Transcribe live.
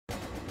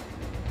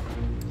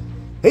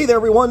Hey there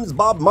everyone, it's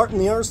Bob Martin,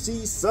 the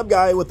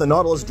RCSubGuy with the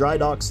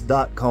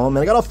NautilusDryDocks.com,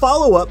 and I got a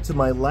follow-up to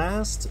my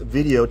last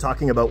video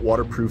talking about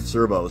waterproof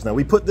servos. Now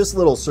we put this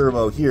little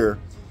servo here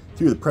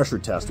through the pressure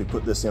test. We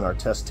put this in our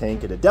test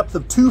tank at a depth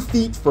of 2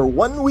 feet for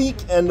 1 week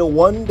and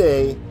 1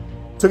 day.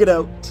 Took it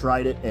out,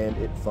 tried it, and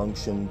it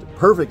functioned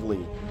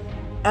perfectly.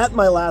 At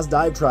my last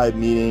Dive Tribe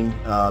meeting,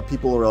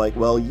 people were like,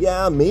 well,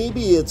 yeah,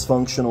 maybe it's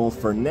functional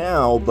for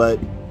now, but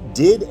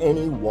did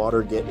any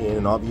water get in?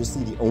 And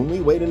obviously the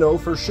only way to know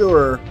for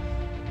sure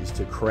is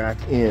to crack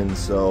in.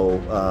 So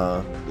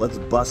let's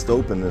bust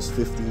open this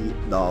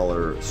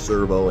 $50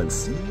 servo and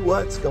see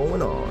what's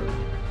going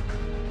on.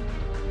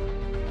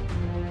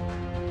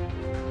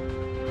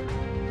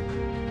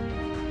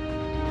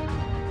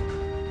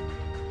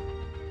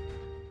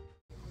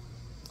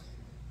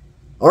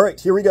 All right,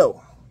 here we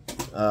go.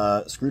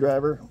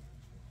 Screwdriver.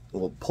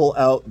 We'll pull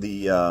out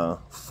the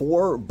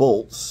 4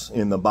 bolts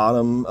in the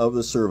bottom of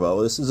the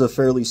servo. This is a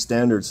fairly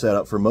standard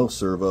setup for most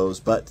servos,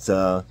 but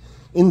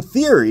in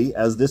theory,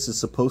 as this is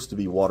supposed to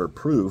be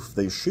waterproof,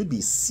 there should be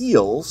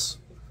seals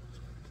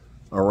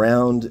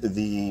around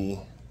the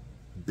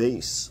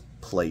base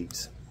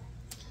plate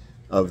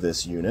of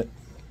this unit.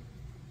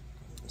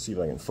 Let's see if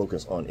I can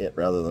focus on it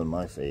rather than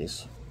my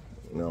face.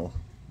 No.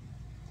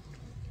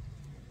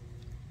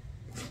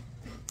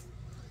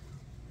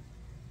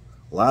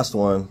 Last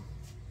one.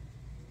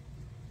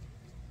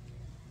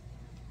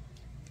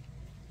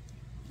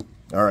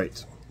 All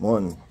right,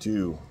 1,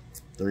 2,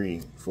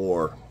 3,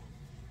 4.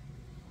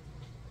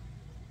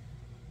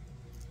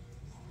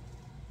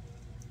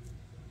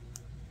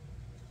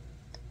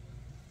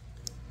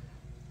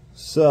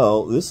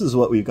 So this is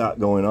what we've got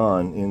going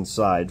on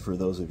inside for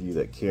those of you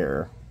that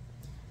care.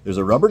 There's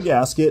a rubber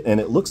gasket,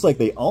 and it looks like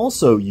they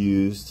also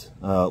used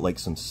like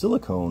some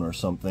silicone or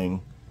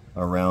something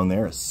around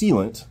there, a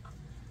sealant.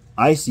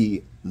 I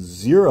see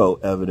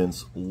zero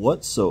evidence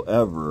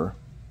whatsoever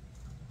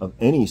of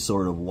any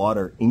sort of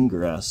water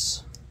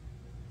ingress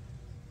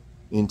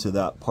into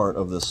that part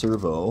of the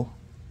servo.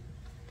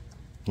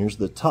 Here's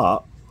the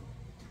top.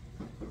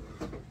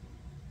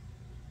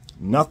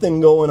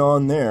 Nothing going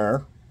on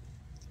there.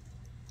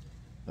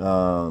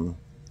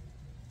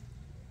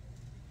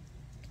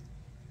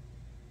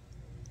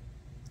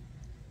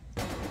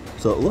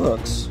 So it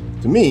looks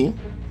to me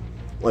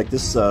like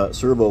this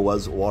servo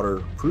was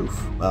waterproof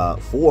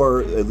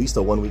for at least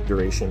a 1 week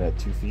duration at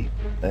 2 feet.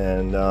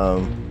 And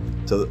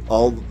to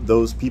all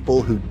those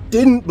people who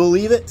didn't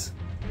believe it,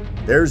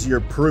 there's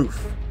your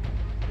proof.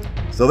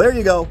 So there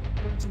you go.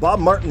 It's Bob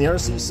Martin, the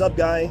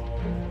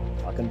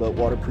RCSubGuy, talking about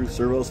waterproof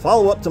servos.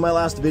 Follow up to my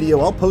last video.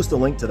 I'll post a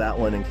link to that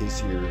one in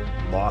case you're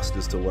lost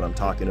as to what I'm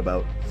talking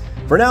about.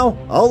 For now,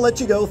 I'll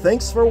let you go.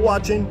 Thanks for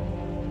watching.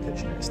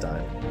 Catch you next time.